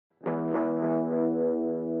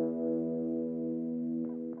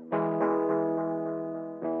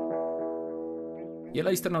Jy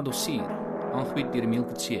luister na Dossier, aangebied deur Emile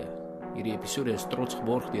Kutse. Hierdie episode is trots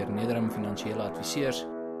geborg deur Nederum Finansiële Adviseurs.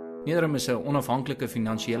 Nederum is 'n onafhanklike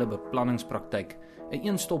finansiële beplanningspraktyk, 'n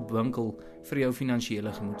een-stop winkel vir jou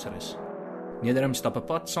finansiële gemoedsrus. Nederum stap 'n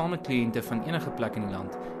pad saam met kliënte van enige plek in die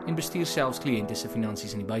land en bestuur selfs kliënte se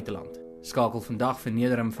finansies in die buiteland. Skakel vandag vir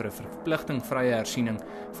Nederum vir 'n verpligtingvrye hersiening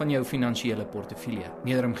van jou finansiële portefeulje.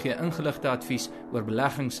 Nederum gee ingeligte advies oor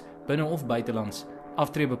beleggings binne of buitelands,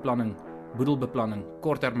 aftreebeplanning, boedelbeplanning,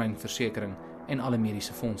 korttermynversekering en alle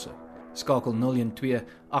mediese fondse. Skakel 012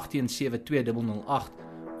 817 2008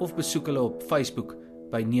 of besoek hulle op Facebook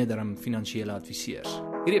by Nederum Finansiële Adviseurs.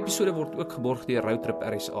 Hierdie episode word ook geborg deur Routrip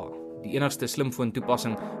RSA, die enigste slimfoon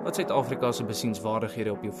toepassing wat Suid-Afrika se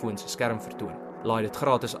besienswaardighede op jou foon se skerm vertoon. Laai dit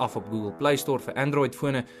gratis af op Google Play Store vir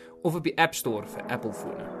Android-fone of op die App Store vir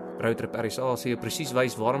Apple-fone. Routrip RSA sal jou presies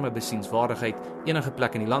wys waarom 'n besienswaardigheid enige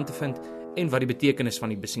plek in die land te vind en wat die betekenis van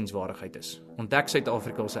die besienswaardigheid is. Ontdek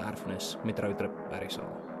Suid-Afrika se erfenis met Routrip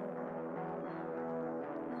RSA.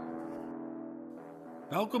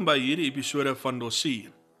 Welkom by hierdie episode van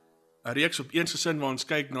Dossier, 'n reeks op eensgesin waar ons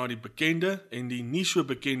kyk na die bekende en die nie so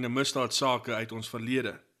bekende misdaadsake uit ons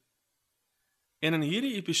verlede. En in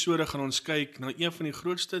hierdie episode gaan ons kyk na een van die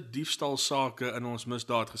grootste diefstalsake in ons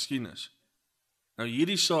misdaadgeskiedenis. Nou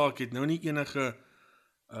hierdie saak het nou nie enige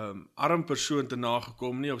arm persoon te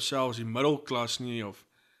nagekom nie, of selfs die middelklas nie, of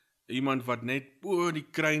iemand wat net bo die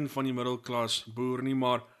kruin van die middelklas boer nie,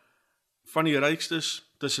 maar van die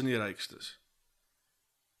rykstes tussen die rykstes.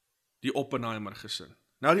 Die Oppenheimer gesin.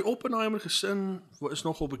 Nou die Oppenheimer gesin is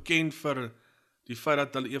nogal bekend vir die feit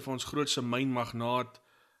dat hulle een van ons grootste mynmagnaat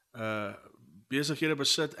besighede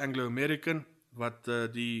besit, Anglo-American, wat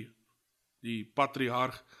die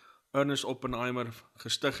patriarg Ernest Oppenheimer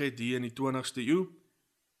gestig het hier in die 20ste eeu.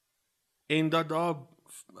 En dat daar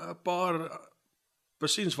 'n paar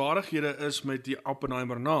besienswaardighede is met die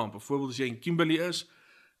Oppenheimer naam. Byvoorbeeld as jy in Kimberley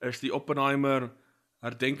is die Oppenheimer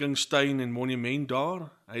herdenkingstuin en monument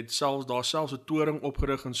daar. Hy het selfs 'n toring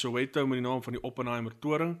opgerig in Soweto met die naam van die Oppenheimer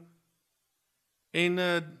toring. En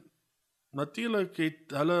natuurlik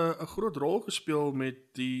het hulle 'n groot rol gespeel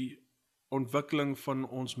met die ontwikkeling van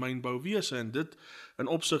ons mynbouwese, en dit in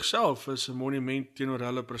opsigself is 'n monument teenoor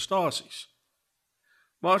hulle prestasies.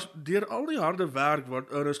 Maar deur al die harde werk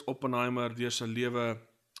wat Ernest Oppenheimer deur sy lewe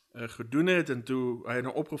gedoen het, en toe hy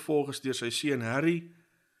nou opgevolg is deur sy seun Harry,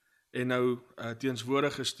 en nou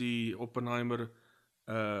teenswoordig is die Oppenheimer,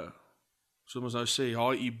 soos ons nou sê,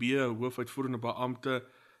 HIB, hoofuitvoerende beampte,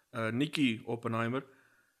 Nikki Oppenheimer,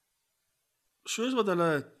 soos wat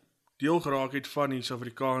hulle deel geraak het van die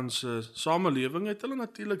Suid-Afrikaanse samelewing, het hulle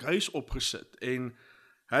natuurlik huis opgesit, en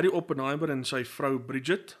Harry Oppenheimer en sy vrou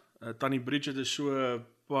Bridget, tannie Bridget is so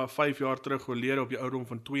 5 jaar terug oorlede op die ouderdom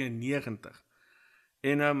van 92,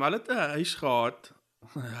 en hulle het 'n huis gehad.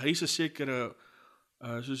 Huis is seker,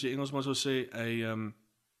 soos die Engelsman sou sê, 'n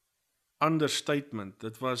understatement.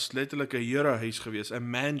 Dit was letterlik 'n herehuis gewees, 'n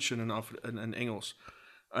mansion in Engels,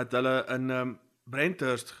 het hulle in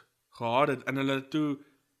Brenthurst gehad het, en hulle toe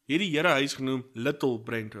hierdie herehuis genoem Little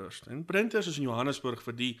Brenthurst. En Brenthurst is in Johannesburg,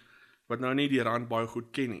 vir die wat nou nie die rand baie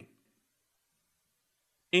goed ken nie.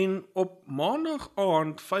 En op maandag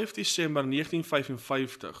aand 5 Desember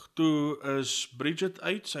 1955, toe is Bridget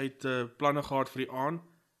uit, sy het planne gehad vir die aand.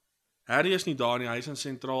 Harry is nie daar nie, hy is in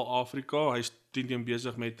Sentraal-Afrika, hy is teen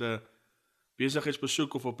besig met 'n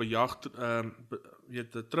besigheidsbesoek of op 'n jag,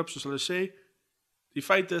 'n trip soos hulle sê. Die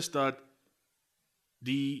feit is dat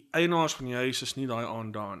die eienaars van die huis is nie daai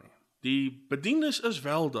aand daar nie. Die bediendes is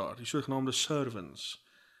wel daar, die sogenaamde servants.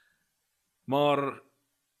 Maar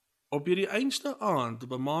op hierdie einste aand,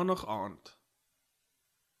 op 'n maandag aand,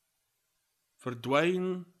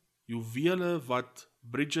 verdwyn juwele wat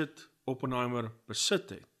Bridget Oppenheimer besit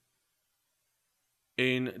het.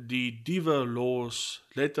 En die diewe los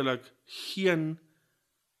letterlik geen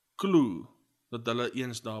klou dat hulle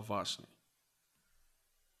eens daar was nie.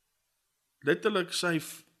 Letterlik sy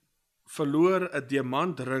verloor 'n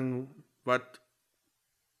diamantring wat,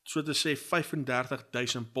 so te sê,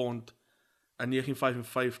 35.000 pond in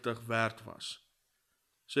 1955 werd was.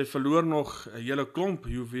 Sy verloor nog 'n hele klomp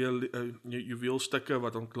juweelstukke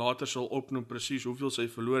wat ons later sal opnoem presies hoeveel sy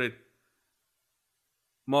verloor het.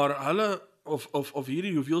 Maar hulle of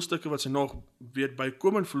hierdie juweelstukke wat sy nog weet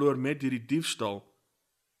bykomend verloor met hierdie diefstal,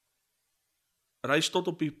 reis tot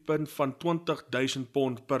op die punt van 20.000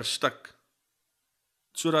 pond per stuk.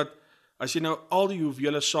 Sodat as jy nou al die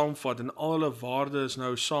juwele saamvat en al hulle waarde is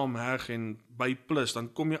nou saamheg en by plus,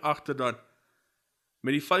 dan kom jy agter dat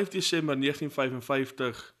met die 5 Desember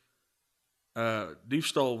 1955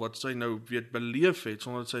 diefstal wat sy nou weet beleef het,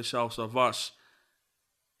 sonder dat sy selfs daar was,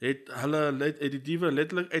 het die diewe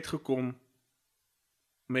letterlik uitgekom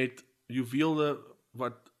met juweelde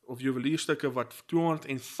of juwelierstukke wat 250.000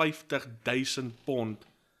 pond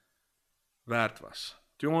werd was.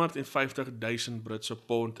 250.000 Britse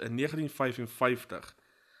pond in 1955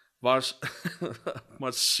 was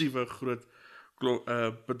massiewe groot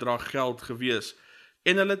bedrag geld gewees.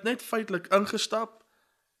 En hulle het net feitelik ingestap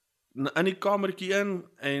in die kamertjie in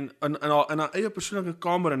en in haar eie persoonlike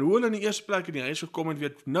kamer en hoe hulle in die eerste plek in die huis gekom het,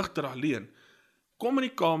 weet nigter alleen. Kom in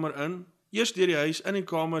die kamer in, eers deur die huis in die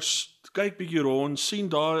kamer, kyk bietjie rond, sien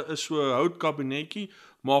daar is so 'n houtkabinetjie,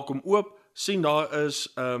 maak hom oop, sien daar is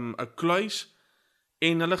 'n kluis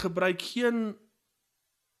en hulle gebruik geen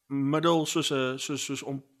middel soos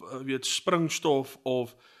om springstof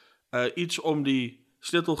of iets om die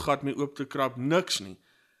sleutelgat mee oop te krap, niks nie.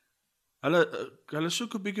 Hulle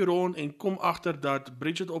soek 'n bietjie rond en kom agter dat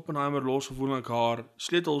Bridget Oppenheimer los gewoonlik haar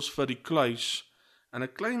sleutels vir die kluis in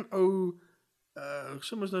 'n klein ou ek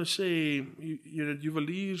sou mos nou sê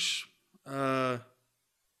juweliers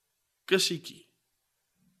kussietjie.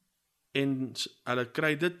 En hulle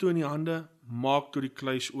kry dit toe in die hande, maak toe die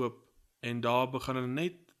kluis oop en daar begin hulle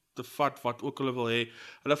net te vat wat ook hulle wil hê.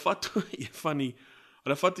 Hulle vat toe een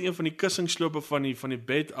van die kussingslope van die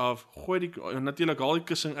bed af, natuurlik haal die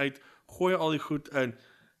kussing uit, gooi al die goed in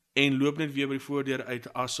en loop net weer by die voordeur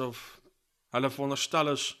uit asof hulle veronderstel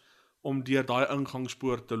is om deur daai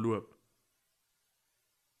ingangspoort te loop.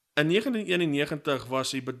 In 1991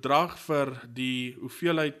 was die bedrag vir die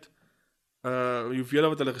hoeveelheid juwele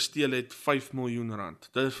wat hulle gesteel het, 5 miljoen rand.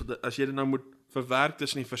 As jy dit nou moet verwerk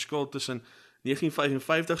tussen die verskil tussen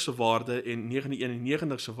 1955 se waarde en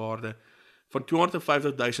 1991 se waarde van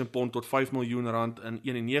 250.000 pond tot 5 miljoen rand in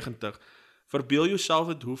 91, verbeel jouself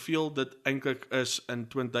het hoeveel dit eintlik is in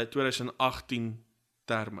 2018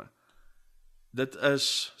 terme. Dit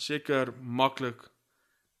is seker maklik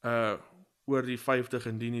oor die 50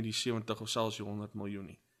 indien nie die 70 of selfs die 100 miljoen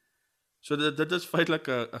nie. So dit is feitelik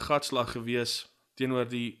 'n gatslag gewees teenoor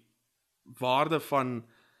die waarde van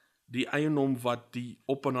die eiendom wat die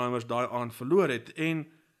Oppenheimers daai aand verloor het.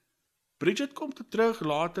 En Bridget kom toe terug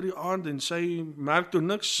later die aand en sy merk toe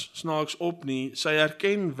niks snaaks op nie. Sy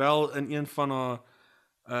herken wel in een van haar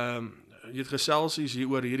geselsies hier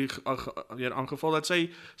oor hierdie aangeval dat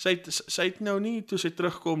sy het nou nie toe sy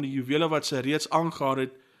terugkom die juwele wat sy reeds aangehaal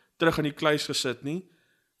het terug in die kluis gesit nie.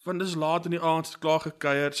 Want dis laat in die aand klaar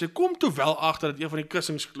gekuier. Sy kom toe wel agter dat een van die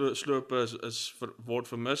kussingslope word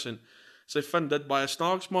vermis en sy vind dit baie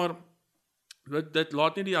snaaks, maar dit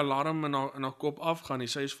laat nie die alarm in haar kop afgaan nie.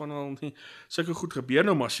 Sy is van al nie sulke goed gebeur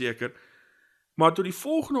nou maar seker. Maar toe die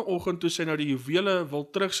volgende oggend toe sy nou die juwele wil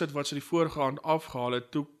terugsit wat sy die vorige aand afgehaal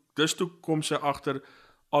het, toe kom sy agter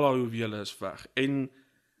al haar juwele is weg. En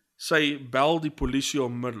sy bel die polisie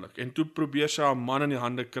onmiddellik en toe probeer sy haar man in die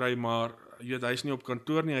hande kry, maar hy is nie op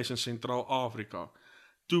kantoor nie, hy is in Sentraal-Afrika.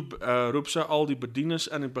 Toe roep sy al die bedienis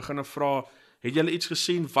in en begin vra, het julle iets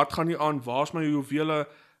gesien, wat gaan nie aan, waar is my juwele,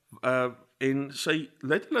 en sy,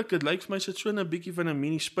 letterlik, het lyk vir my, sy het so 'n bietjie van 'n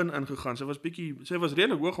mini-spin ingegaan, sy was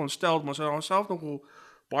redelik hoog ontsteld, maar sy het haarself nogal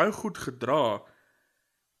baie goed gedra,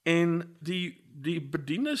 en die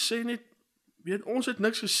bedienis sê net, ons het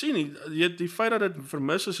niks gesien nie, die feit dat dit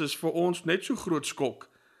vermis is vir ons net so groot skok.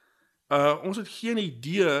 Ons het geen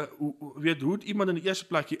idee, hoe het iemand in die eerste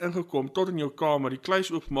plek hier ingekom, tot in jou kamer, die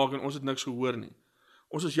kluis oopmaak en ons het niks gehoor nie.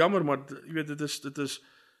 Ons is jammer, maar dit is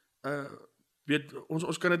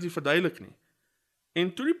ons kan dit nie verduidelik nie.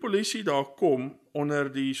 En toe die polisie daar kom,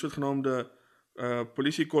 onder die sogenaamde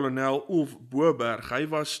polisie-kolonel Ulf Boerberg, hy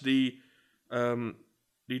was die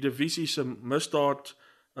divisie se misdaad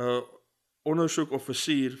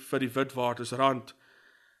ondersoek-offisier vir die Witwatersrand.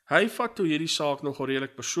 Hy vat toe hierdie saak nogal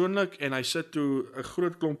redelik persoonlik en hy sit toe 'n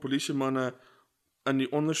groot klomp polisiemanne in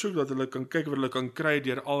die ondersoek dat hulle kan kyk wat hulle kan kry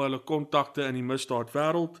deur al hulle kontakte in die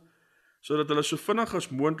misdaadwêreld, sodat hulle so vinnig as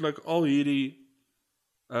moontlik al hierdie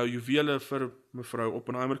juwele vir mevrou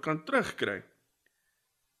Oppenheimer kan terugkry.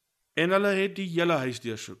 En hulle het die hele huis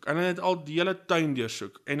deursoek, en hulle het al die hele tuin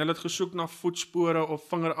deursoek, en hulle het gesoek na voetspore of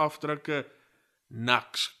vingerafdrukke,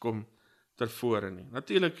 niks kom tervore nie.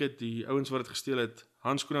 Natuurlik het die ouens wat het gesteel het,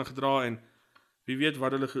 handskoene gedra, en wie weet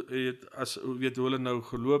wat hulle hoe hulle nou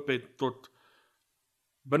geloop het tot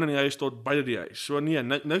binne die huis tot buite die huis. So nee,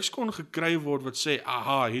 niks kon gekry word wat sê,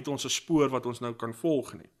 aha, het ons 'n spoor wat ons nou kan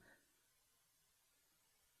volg nie.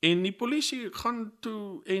 En die polisie gaan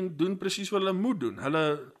toe en doen presies wat hulle moet doen.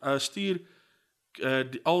 Hulle stuur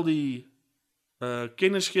al die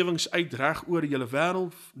kennisgewings uit reg oor die hele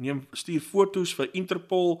wêreld, stuur foto's vir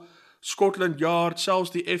Interpol, Scotland Yard,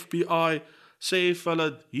 selfs die FBI, sê vir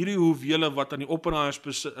hulle, hierdie hoevele wat aan die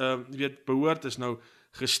Oppenheimers behoort is nou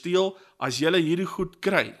gesteel. As julle hierdie goed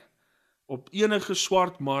kry, op enige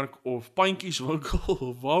swartmark of pantjieswinkel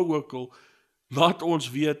of waar ook al, laat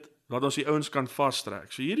ons weet, dat ons die ouens kan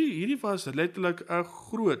vastrek. So hierdie was letterlik 'n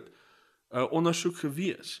groot ondersoek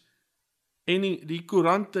gewees. En die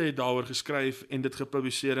koerante het daaroor geskryf en dit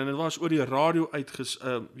gepubliseer en dit was oor die radio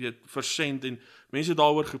versend en mense het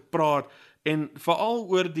daaroor gepraat en veral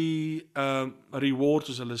oor die reward,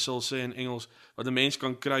 soos hulle sal sê in Engels, wat 'n mens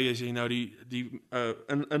kan kry as jy nou die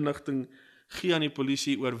inligting gee aan die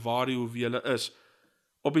polisie oor waar die hoevele is.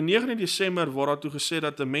 Op die 9 Desember word daar toe gesê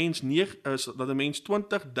dat 'n mens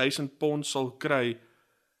 20.000 pond sal kry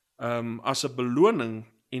as 'n beloning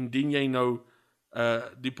indien jy nou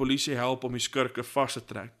die polisie help om die skurke vas te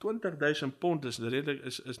trek. 20.000 pond is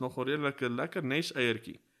nogal redelik 'n lekker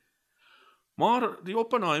neseiertjie. Maar die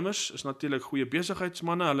Oppenheimers is natuurlik goeie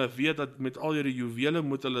besigheidsmanne. Hulle weet dat met al hierdie juwele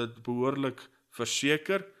moet hulle behoorlik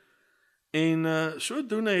verseker. En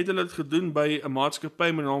sodoende het hulle dit gedoen by 'n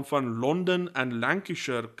maatskappy met die naam van London and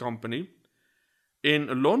Lancashire Company.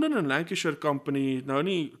 En London and Lancashire Company het nou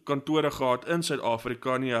nie kantore gehad in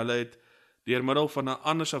Suid-Afrika nie. Hulle het deur middel van 'n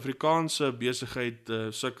ander Suid-Afrikaanse besigheid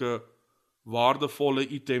sulke waardevolle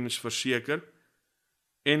items verseker.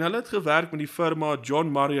 En hulle het gewerk met die firma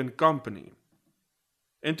John Murray & Company.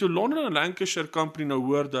 En toe London and Lancashire Company nou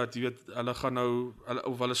hoor dat, jy weet,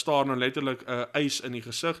 hulle staar nou letterlik 'n eis in die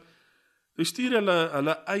gesig, toe stuur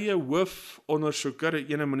hulle eie hoofondersoeker,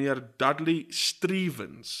 ene meneer Dudley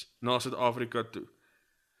Strevens, na Suid-Afrika toe.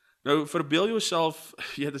 Nou, verbeel jouself,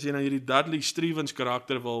 as jy nou hierdie Dudley Strevens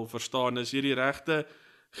karakter wil verstaan, is hierdie regte,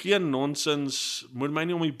 geen nonsens, moet my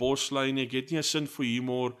nie om die bos lei nie, ek het nie 'n sin vir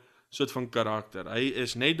humor, soort van karakter. Hy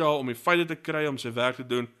is net daar om die feite te kry, om sy werk te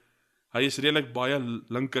doen. Hy is redelik baie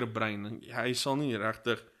linkerbrein. Hy sal nie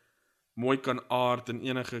regtig mooi kan aard in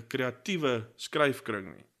enige kreatiewe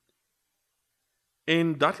skryfkring nie.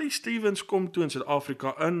 En Dudley Strevens kom toe in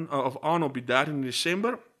Suid-Afrika aan op die 13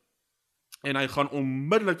 Desember, en hy gaan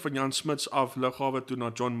onmiddellik van Jan Smuts af lughawe toe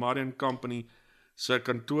na John Murray & Company se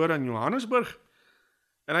kantoor in Johannesburg.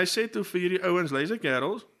 En hy sê toe vir hierdie ouens, luister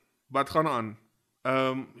kerels, wat gaan aan?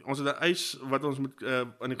 Ons het 'n eis wat ons moet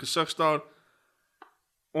in die gesig staar.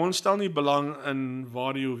 Ons stel nie belang in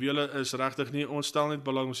waar die hoevele is regtig nie. Ons stel net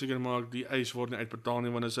belang om seker te maak die eis word nie uitbetaal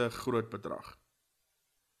nie, want dit is 'n groot bedrag.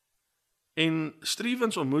 En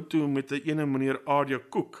Strevens ontmoet toe met 'n ene meneer Adia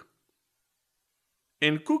Cook.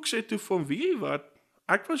 En Cook sê toe van, wie wat,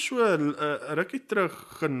 ek was so 'n rukkie terug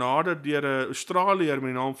genade deur 'n Australiër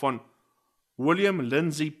met die naam van William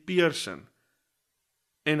Lindsay Pearson.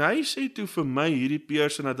 En hy sê toe vir my, hierdie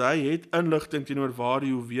Pearson, dat hy het inligting teenoor waar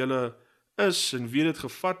die hoevele is en wie dit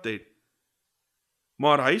gevat het.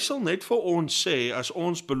 Maar hy sal net vir ons sê, as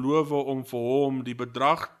ons beloof om vir hom die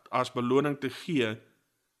bedrag as beloning te gee,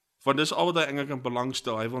 want dis al wat hy eintlik in belang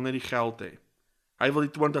stel, hy wil net die geld hê. Hy wil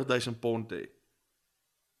die 20.000 pond hê.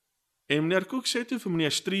 En meneer Cook sê toe vir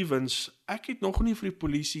meneer Strevens, ek het nog nie vir die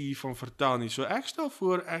polisie hiervan vertel nie, so ek stel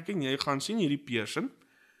voor, ek en jy gaan sien hierdie Pearson.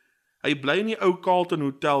 Hy bly in die ou Carlton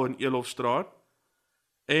Hotel in Eloffstraat,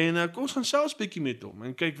 en kom ons gaan selfs bietjie met hom,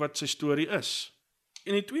 en kyk wat sy storie is.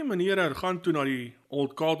 En die twee menere gaan toe na die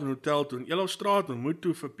Old Carlton Hotel toe in Eloffstraat, en moet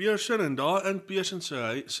toe vir Pearson, en daar in Pearson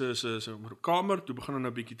sy kamer, toe begin hulle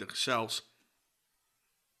 'n bietjie te gesels.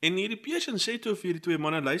 En hierdie Pearson sê toe vir hierdie twee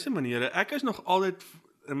manne, luister menere, ek is nog altyd,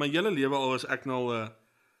 in my hele lewe al was ek nou 'n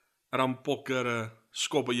rampokker, 'n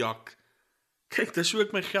skobbejak. Kyk, dis hoe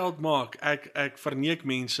ek my geld maak. Ek verneek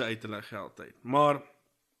mense uit hulle geld uit. Maar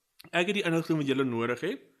ek het die inligting wat julle nodig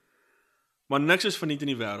het. Maar niks is verniet in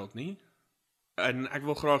die wêreld nie. En ek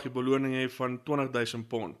wil graag die beloning hê van 20.000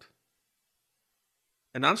 pond.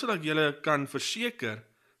 En dan sal ek julle kan verseker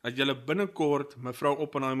dat julle binnekort mevrou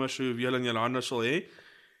Oppenheimer se juweel in julle hande sal hê.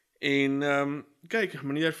 En kyk,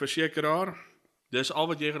 meneer versekeraar, dis al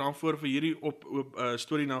wat jy gaan voor vir hierdie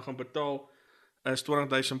storie nou gaan betaal, is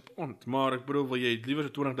 20.000 pond. Maar ek bedoel, wil jy liewer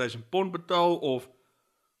 20.000 pond betaal, of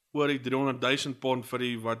oor die 300.000 pond vir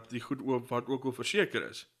die wat ook al verseker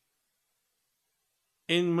is?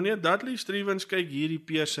 En meneer Dudley Strevens kyk hierdie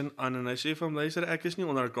Pearson aan, en hy sê van, luister, ek is nie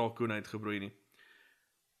onder 'n kalkoen uitgebroei nie.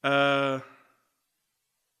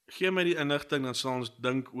 Gee my die inligting, dan sal ons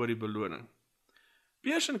dink oor die beloning.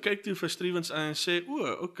 Pearson kyk toe vir Strevens aan en sê,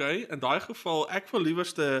 okay, in daai geval, ek wil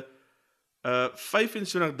liewerste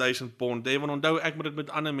 25.000 pond hê, want onthou, ek moet dit met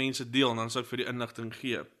ander mense deel, en dan sal ek vir die inligting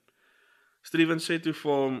gee. Strevens sê toe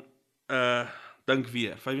vir hom, dink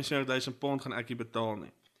weer, 25.000 pond gaan ek nie betaal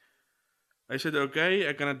nie. Hy sê, okay,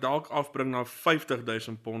 ek kan dit dalk afbring na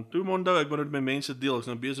 50.000 pond. Toe, maar onthou, ek moet dit met mense deel, ek is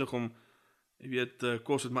nou besig om, jy weet,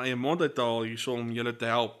 kos uit my eie mond uit te haal, hierso om julle te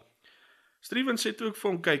help. Stevens sê toe ook vir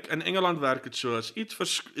hom, kyk, in Engeland werk dit so, as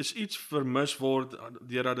iets vermis word,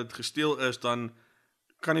 deurdat dit gesteel is, dan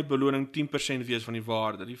kan die beloning 10% wees van die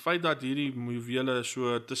waarde. Die feit dat hierdie juwele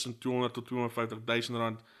so tussen 200 tot 250.000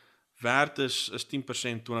 rand werd is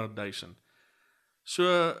 10% 20.000.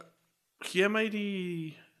 So, gee my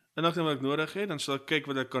die inligting wat ek nodig het, dan sal ek kyk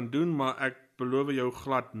wat ek kan doen, maar ek beloof jou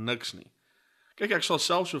glad niks nie. Kyk, ek sal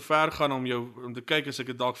self so ver gaan om te kyk as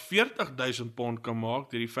ek dalk 40.000 pond kan maak,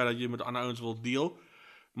 deur die feit dat jy met ander ouens wil deel,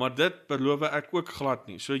 maar dit beloof ek ook glad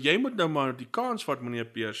nie. So jy moet nou maar die kans vat, meneer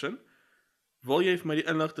Pearson, wil jy vir my die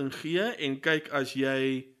inligting gee, en kyk as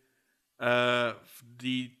jy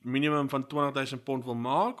die minimum van 20.000 pond wil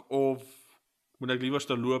maak, of moet ek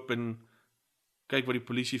liewerste loop en kyk wat die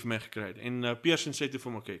polisie vir my gekry het. En Pearson sê toe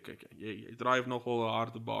vir my, kyk, jy draai nogal 'n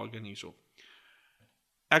harde bargain hierso.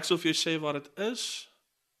 Ek sal vir jou sê wat dit is,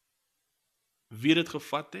 wie dit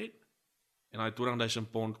gevat het, en daai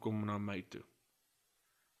 20.000 pond kom na my toe.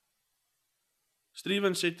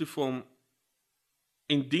 Stevens sê toe vir hom,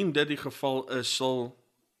 indien dit die geval is, sal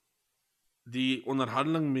die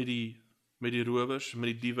onderhandeling met die rowers,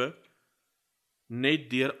 met die diewe, net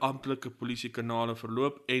deur amptelike polisiekanale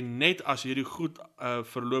verloop, en net as hierdie goed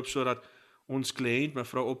verloop, sodat ons kliënt,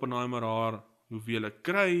 mevrou Oppenheimer, haar juwele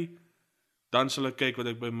kry, dan sal ek kyk wat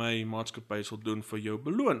ek by my maatskappy sal doen vir jou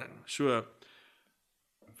beloning. So,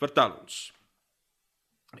 vertel ons.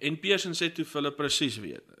 En Pearson sê toe vir hulle presies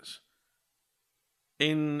wie dit is.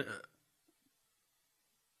 En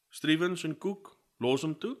Stevens en Cook los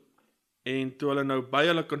hom toe, en toe hulle nou by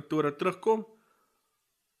hulle kantore terugkom,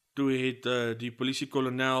 toe het die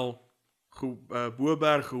polisiekolonel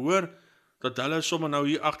Boerberg gehoor, dat hulle sommer nou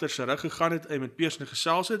hier agter sy rug gegaan het, en met Pearson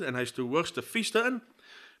gesels het, en hy is toe hoogste vieste in,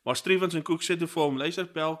 maar Stevens en Cook sê toe vir hom, luister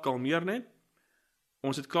Pel, kalmeer net,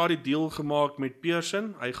 ons het klaar die deal gemaak met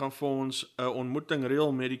Pearson, hy gaan vir ons 'n ontmoeting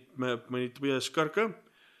reël met die twee skurke,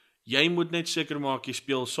 jy moet net seker maak jy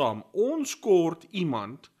speel saam, ons kort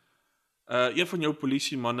iemand, een van jou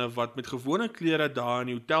polisiemanne wat met gewone klere daar in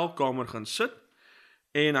die hotelkamer gaan sit,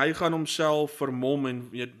 en hy gaan homself vermom en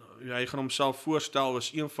hy gaan homself voorstel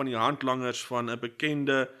as een van die handlangers van 'n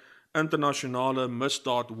bekende internasionale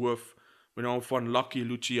misdaadhoof met naam van Lucky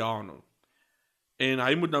Luciano. En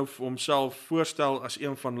hy moet nou homself voorstel as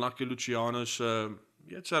een van Lucky Luciano se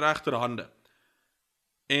regterhande.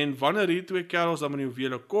 En wanneer hierdie twee kerels dan met die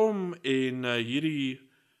juwele kom en hierdie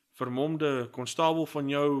vermomde konstabel van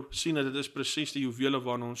jou sien dat dit is presies die juwele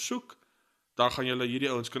waarna ons soek, dan gaan julle hierdie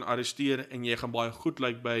ouens kan arresteer en jy gaan baie goed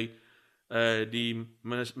lyk by die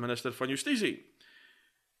minister van Justisie.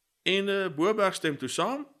 En Boerberg stem toe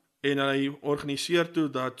saam en hy organiseer toe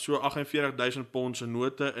dat so 48.000 pond se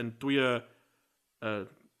note in twee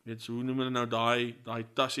hoe noem hulle nou daai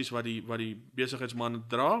tassies wat die besigheidsman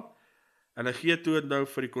dra, en hy gee toe nou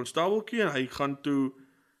vir die konstabeltjie, en hy gaan toe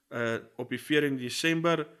op die 14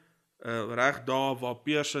 Desember reg daar waar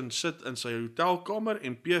Pearson sit in sy hotelkamer,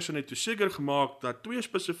 en Pearson het toe seker gemaak dat twee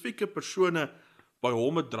spesifieke persone by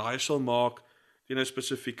hom 'n draai sal maak teen 'n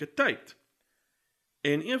spesifieke tyd.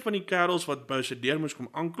 En een van die kerels wat by sy deur moes kom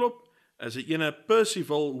aanklop, is 'n ene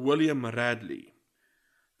Percival William Radley.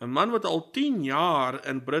 'n man wat al 10 jaar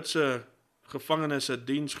in Britse gevangenisse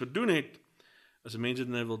diens gedoen het, as mense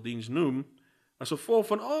dit nou wil diens noem, as gevolg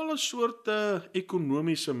van alle soorte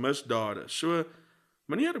ekonomiese misdade. So,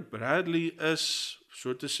 meneer Bradley is,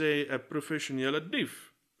 so te sê, 'n professionele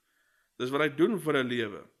dief. Dis wat hy doen vir 'n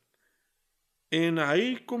lewe. En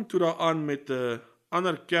hy kom toe daaraan met 'n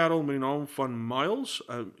ander kerel met die naam van Miles,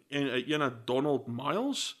 ene Donald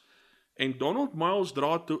Miles, en Donald Miles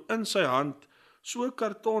dra toe in sy hand so 'n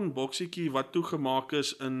kartonboksiekie wat toegemaak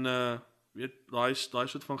is in daai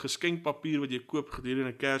soort van geskenkpapier wat jy koop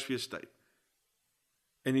gedurende Kersfeestyd.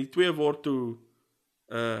 En die twee word toe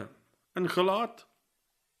ingelaat,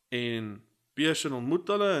 en Pearson ontmoet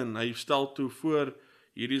hulle, en hy stel toe voor,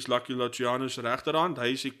 hierdie is Lucky Luciano se regterhand,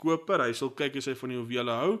 hy is die koper, hy sal kyk as hy van die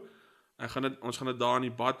juwele hou, ons gaan dit daar in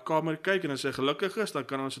die badkamer kyk, en as hy gelukkig is, dan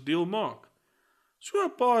kan ons 'n deal maak. So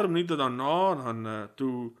 'n paar minute daarna, dan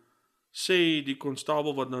toe sê die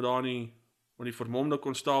konstabel wat nou daar die vermomde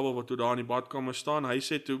konstabel wat toe daar in die badkamer staan, hy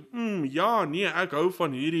sê toe, ja, nee, ek hou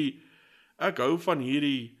van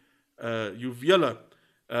hierdie juwele,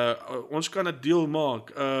 ons kan 'n deal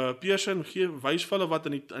maak, Pearson wys vir hulle wat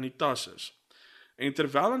in die tas is. En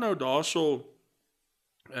terwyl hy nou daarso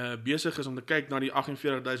besig is om te kyk na die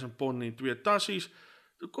 48.000 pond en twee tassies,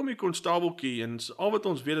 toe kom die konstabeltjie, en al wat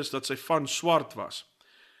ons weet is dat sy van swart was.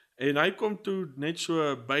 En hy kom toe net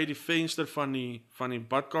so by die venster van die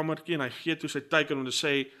badkamertjie, en hy gee toe sy teken om te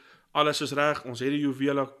sê, alles is reg, ons het die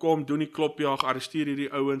juwele, kom, doen die klopjaag, arresteer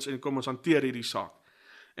hierdie ouens, en kom ons hanteer hierdie saak.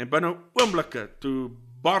 En binne oomblikke, toe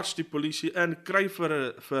bars die polisie in, kry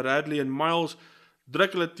vir Radley en Miles,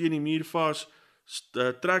 druk hulle teen die muur vas,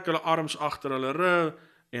 trek hulle arms agter hulle rug,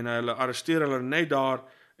 en hulle arresteer hulle net daar,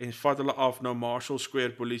 en vat hulle af na Marshall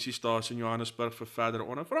Square polisiestasie in Johannesburg vir verdere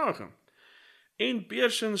ondervraging. En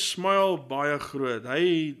Pearson smile baie groot.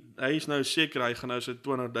 Hy is nou seker hy gaan nou sy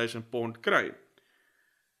 20.000 pond kry.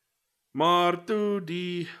 Maar toe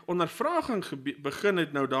die ondervraging begin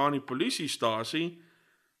het nou daar in die polisiestasie,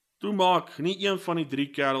 toe maak nie een van die 3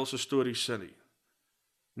 kerels se stories sin nie.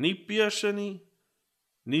 Nie Pearson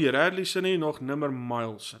nie Radley sin nie, nog nimmer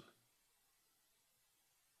Miles sin.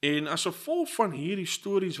 En as gevolg van hierdie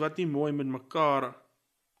stories wat nie mooi met mekaar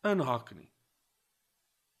inhak nie,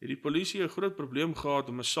 het die polisie 'n groot probleem gehad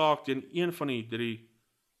om 'n saak teen een van die 3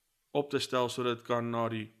 op te stel sodat dit kan na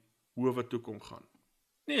die howe toe kom gaan.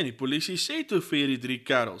 Nee, die polisie sê toe vir die 3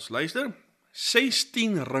 kerels, luister,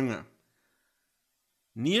 16 ringe,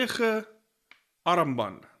 9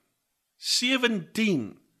 armbande,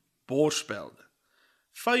 17 borspelde,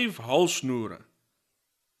 5 halsnoere,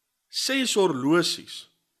 6 horlosies,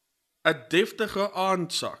 'n deftige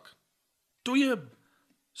aandsak, 2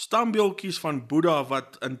 standbeeldjies van Boeddha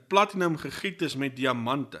wat in platinum gegiet is met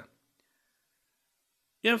diamante.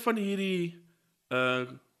 Een van hierdie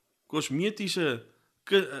kosmetiese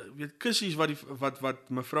kussies wat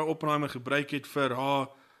mevrou Oppenheimer gebruik het vir haar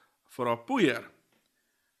poeier.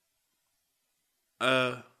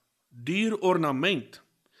 'n Duur ornament,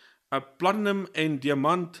 'n platinum en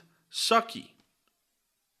diamant sakkie,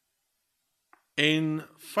 en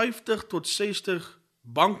 50 tot 60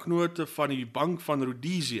 banknote van die Bank van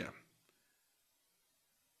Rhodesië,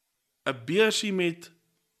 'n beursie met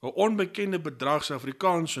 'n onbekende bedrag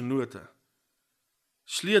Suid-Afrikaanse note,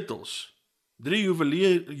 sleutels, 3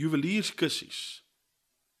 juwelierskussies,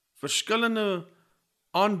 verskillende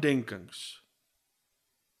aandenkings,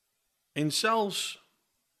 en selfs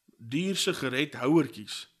duur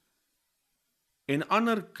sigarethouertjies, en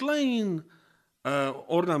ander klein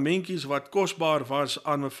ornamentjies wat kosbaar was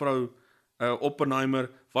aan mevrou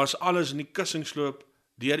Oppenheimer, was alles in die kussingsloop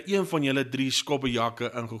deur een van julle 3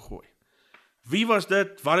 skobbejakke ingegooi. Wie was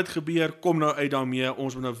dit? Wat het gebeur? Kom nou uit daarmee,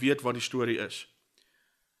 ons moet nou weet wat die storie is.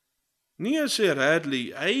 Nee, sê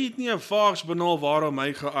Radley, hy het nie 'n vaags benul waarom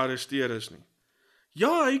hy gearresteer is nie.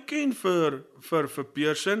 Ja, hy ken vir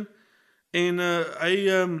Pearson, en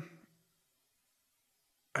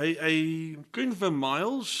hy ken vir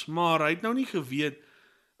Miles, maar hy het nou nie geweet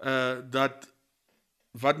dat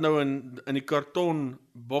wat nou in die karton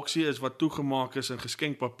boksie is wat toegemaak is in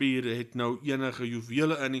geskenkpapier het nou enige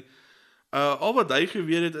juwele in nie. Al wat hy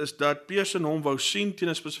geweet het is dat Pearson hom wou sien teen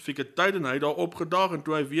 'n spesifieke tyd en hy daar opgedaag en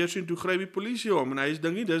toe hy weer sien toe gryp die polisie hom en hy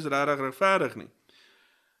dink nie dis regtig regverdig nie.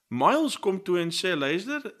 Miles kom toe en sê,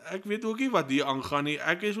 luister, ek weet ook nie wat hier aangaan nie.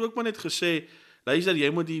 Ek is ook maar net gesê, luister, jy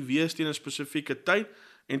moet hier wees teen 'n spesifieke tyd.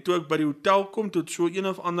 En toe ek by die hotel kom, toe het so een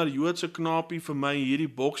of ander Joodse knapie vir my hierdie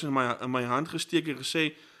boks in my hand gesteek en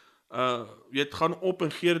gesê, jy gaan op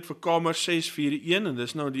en gee dit vir kamer 641 en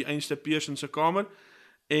dis nou die einste Pearson se kamer.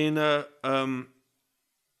 En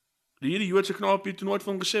hierdie Joodse knapie toe nooit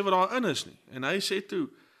van hom gesê wat daarin is nie. En hy sê toe,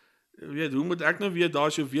 weet, hoe moet ek nou weet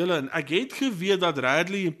daar's juwele in? Ek het geweet dat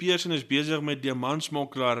Radley en Pearson is besig met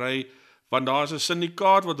diamantsmokkelary, want daar's 'n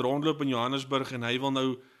syndikaat wat rondloop in Johannesburg en hy wil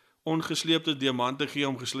nou ongesleepte diamante gee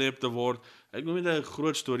om gesleep te word. Hy het met 'n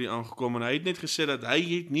groot storie aangekom en hy het net gesê dat hy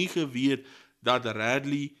het nie geweet dat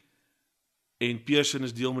Radley en Pearson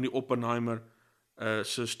is deel met die Oppenheimer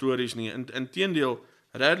se stories nie. Inteendeel,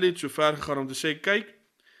 Radley het so ver gegaan om te sê, kyk,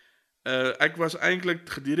 ek was eintlik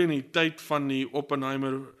gedurende die tyd van die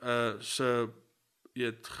Oppenheimer se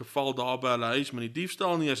geval daar by hulle huis met die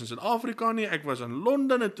diefstal nie eens in Suid-Afrika nie. Ek was in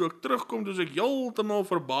Londen en toe ek terugkom, toe ek heeltemal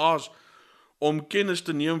verbaas om kennis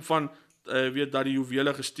te neem van dat die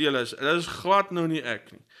juwele gesteel is. En dit is glad nou nie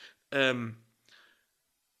ek nie.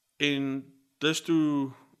 En dis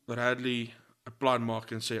toe Radley 'n plan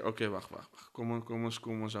maak en sê, okay, wag. Kom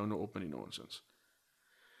ons hou nou op in die nonsens.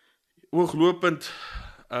 Ooglopend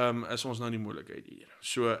is ons nou in die moeilikheid hier.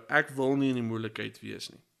 So ek wil nie in die moeilikheid wees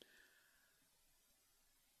nie.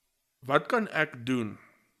 Wat kan ek doen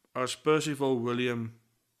as Percival William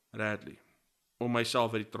Radley om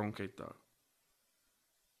myself uit die tronk uit te hou?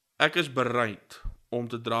 Ek is bereid om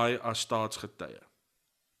te draai as staatsgetuie.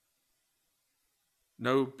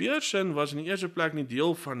 Nou, Pearson was in die eerste plek nie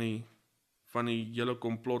deel van die hele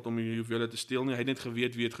komplot om die juwele te steel nie. Hy het net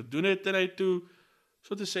geweet wie het gedoen het en hy toe,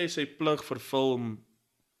 so te sê, sy plig vervul om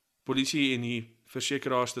polisie en die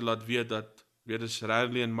versekeraars te laat weet dat dit is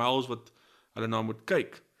Radley en Miles wat hulle na moet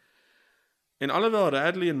kyk. En alhoewel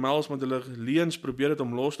Radley en Miles met hulle leuns probeer het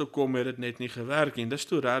om los te kom, het dit net nie gewerk nie. En dis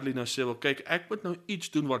toe Radley nou sê, wel kyk, ek moet nou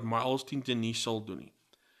iets doen wat Miles teen nie sal doen nie.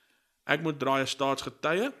 Ek moet draai 'n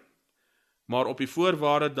staatsgetuie, maar op die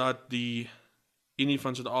voorwaarde dat die Unie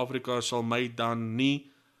van Suid-Afrika sal my dan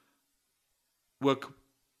nie ook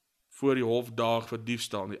voor die hof daag vir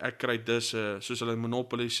diefstal nie. Ek kry dus, soos hulle in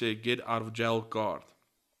Monopoly sê, get out of jail card.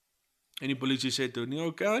 En die polisie sê toe, nee,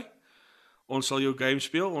 okay, ons sal jou game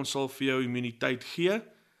speel, ons sal vir jou immuniteit gee,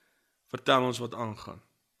 vertel ons wat aangaan.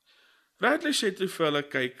 Radley sê toe vir hulle,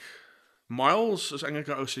 kyk, Miles is eintlik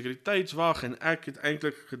 'n ou sekuriteitswag en ek het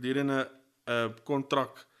eintlik gedurende 'n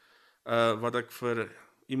kontrak wat ek vir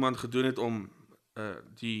iemand gedoen het om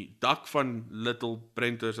die dak van Little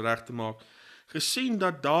Prentice reg te maak, gesien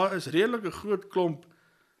dat daar is redelik 'n groot klomp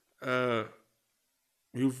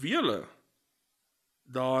juwele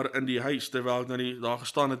daar in die huis, terwyl ek nou daar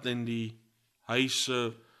gestaan het en die huis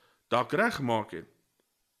dak reg gemaak het.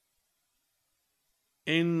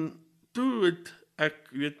 En toe het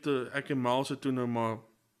ek en Miles het toe nou maar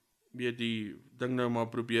die ding nou maar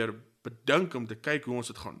probeer bedink om te kyk hoe ons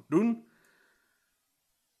dit gaan doen.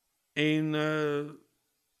 En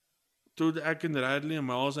toe ek en Radley en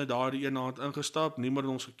Miles net daar die een aand ingestap, niemand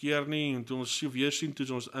het ons gekeer nie, en toe ons weer sien,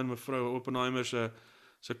 toe ons in mevrou Oppenheimer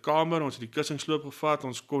se kamer, ons het die kussingsloop gevat,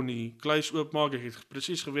 ons kon die kluis oopmaak, ek het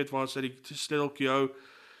presies geweet waar sy die sleuteltjie hou,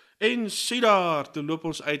 en sien daar, toe loop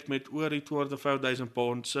ons uit met oor die 250.000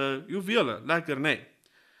 pond se juwele, lekker nee.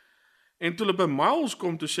 En toe hulle by Miles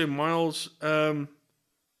kom, toe sê Miles,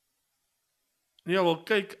 ja, wel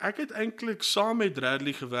kyk, ek het eintlik saam met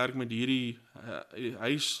Radley gewerk met hierdie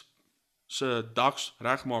huis se daks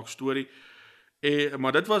regmaak storie,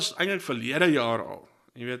 maar dit was eintlik verlede jaar al,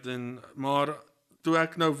 jy weet, maar toe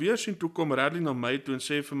ek nou weer sien, toe kom Radley na my toe en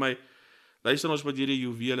sê vir my, luister, ons moet hierdie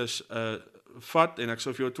juwele vat, en ek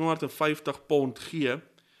sal vir jou 250 pond gee,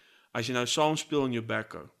 as jy nou saam speel in jou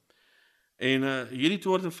bek hou. En hierdie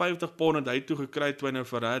 250 pond het hy toe gekry, toe hy nou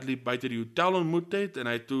vir Radley buite die hotel ontmoet het, en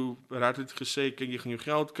hy toe Radley het gesê, kyk, jy gaan jou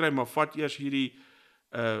geld kry, maar vat eers hierdie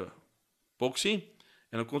boksie,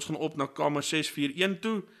 en dan kom ons gaan op na kamer 641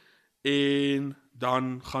 toe, en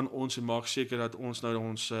dan gaan ons en maak seker dat ons nou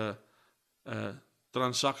ons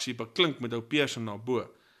transaksie beklink met ou Pearson na bo.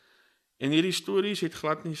 En hierdie stories het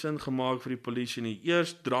glad nie sin gemaak vir die polisie nie.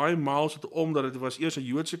 Eers draai Miles het om, dat het was eers 'n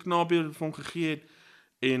Joodse knaapie wat vir hom gegee het,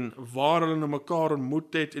 en waar hulle nou mekaar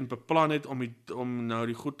ontmoet het en beplan het om nou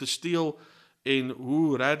die goed te steel, en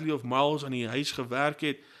hoe Radley of Miles aan die huis gewerk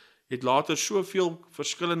het later soveel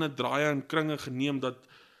verskillende draaie en kringe geneem, dat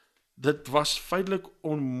dit was feitelik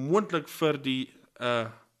onmoontlik vir die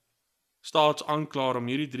staatsaanklaer om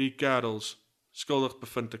hierdie 3 kerels skuldig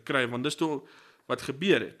bevind te kry, want dis toe wat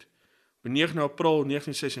gebeur het. Op 9 April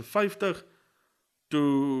 1956,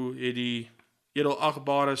 toe het die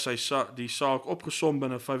edelagbare die saak opgesom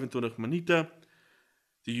binne 25 minute.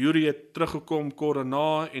 Die jury het teruggekom kort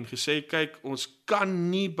daarna en gesê, kyk, ons kan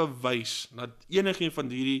nie bewys dat enige van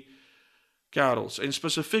hierdie kerels, en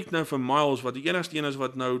spesifiek nou vir Miles, wat die enigste een is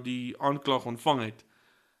wat nou die aanklag ontvang het,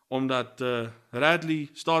 omdat Radley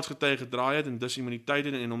staatsgetuie gedraai het en dus immuniteit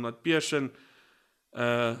het, en omdat Pearson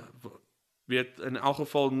weet in elk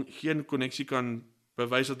geval geen konneksie kan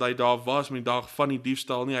bewys dat hy daar was met die dag van die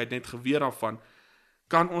diefstal nie, hy het net geweer daarvan,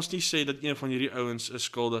 kan ons nie sê dat een van hierdie ouens is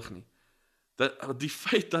skuldig nie. Die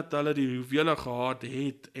feit dat hulle die juwele gehad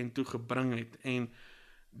het en toe gebring het, en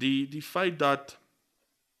die feit dat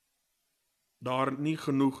daar nie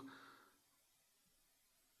genoeg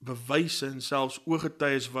bewyse en selfs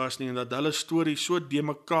ooggetuies was nie, en dat hulle storie so de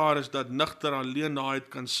mekaar is, dat nigter alleen daaruit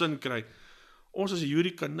kan sin kry. Ons as 'n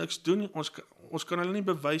jury kan niks doen nie, ons kan hulle nie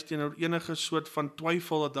bewys teenoor enige soort van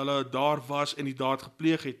twyfel dat hulle daar was en die daad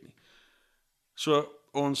gepleeg het nie. So,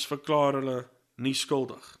 ons verklaar hulle nie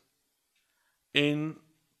skuldig. En,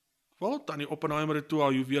 wel, dan die Oppenheimer het toe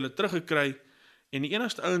al juwele teruggekry, en die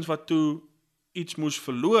enigste ouens wat toe iets moes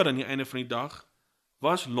verloor aan die einde van die dag,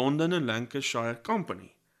 was London en Lancashire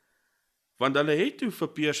Company. Want hulle het toe vir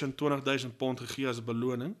Pearson 20.000 pond gegee as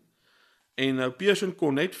beloning, en Pearson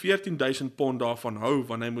kon net 14.000 pond daarvan hou,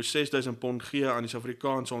 want hy moes 6.000 pond gee aan die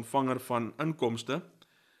Suid-Afrikaanse ontvanger van inkomste,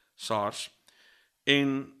 SARS,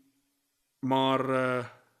 maar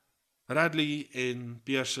Radley en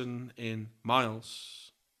Pearson en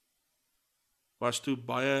Miles was toe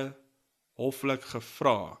baie hoflik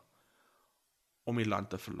gevra om die land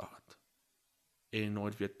te verlaat en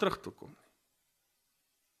nooit weer terug te kom.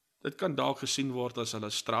 Dit kan dalk gesien word as hulle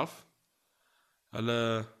straf,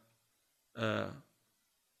 hulle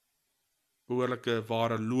behoorlike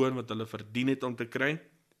ware loon wat hulle verdien het om te kry.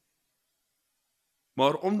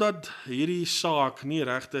 Maar omdat hierdie saak nie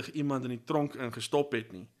regtig iemand in die tronk ingestop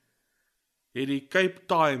het nie, het die Cape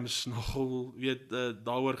Times nogal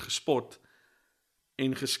daaroor gespot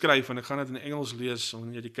en geskryf, en ek gaan dit in Engels lees,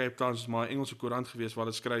 want die Cape Times is maar 'n Engelse koerant gewees waar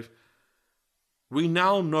dit skryf: "We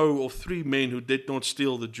now know of 3 men who did not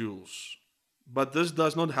steal the jewels, but this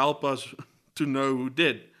does not help us to know who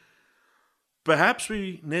did. Perhaps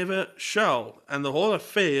we never shall, and the whole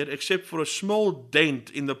affair, except for a small dent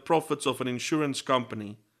in the profits of an insurance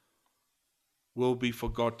company, will be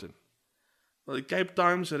forgotten." Well, die Cape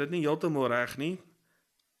Times het dit nie heeltemal reg nie.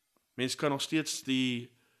 Mense kan nog steeds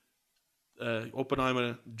die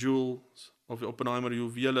Oppenheimer jewels of die Oppenheimer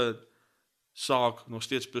juwele saak nog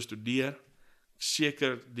steeds bestudeer.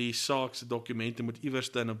 Seker die saak se dokumente moet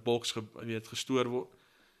iewerste in 'n boks gestoor word.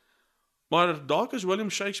 Maar dalk is William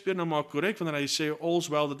Shakespeare nou maar korrek wanneer hy sê all's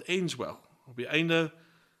well that ends well. Op die einde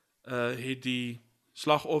het die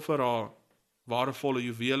slagoffer haar waardevolle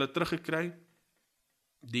juwele teruggekry.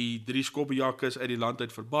 Die 3 skobbejakkes uit die land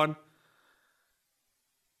uit verban.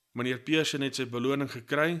 Meneer Pearson het sy beloning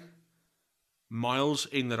gekry. Miles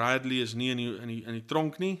en Radley is nie in die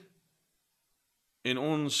tronk nie. En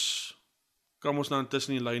ons kan ons nou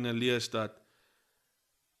tussen die lyne lees dat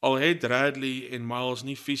al het Radley en Miles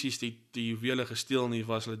nie fisies die juwele gesteel nie,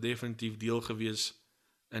 was hulle definitief deel gewees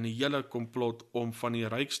in die hele komplot om van die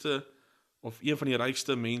rykste of een van die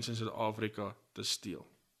rykste mense in Suid-Afrika te steel.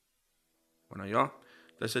 Maar nou ja,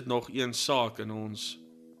 dis dit nog een saak in ons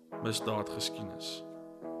misdaadgeskiedenis.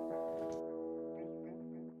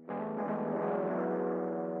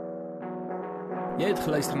 Jy het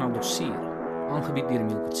geluister na Dossier, aangebied deur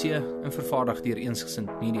Emile Kutse en vervaardig deur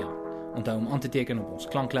Eensgesind Media. Onthou om aan te teken op ons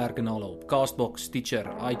klankleerkanale op Castbox,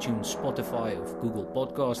 Stitcher, iTunes, Spotify of Google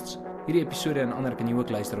Podcasts. Hierdie episode en ander kan jy ook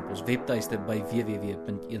luister op ons webtuiste by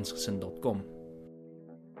www.eensgesind.com.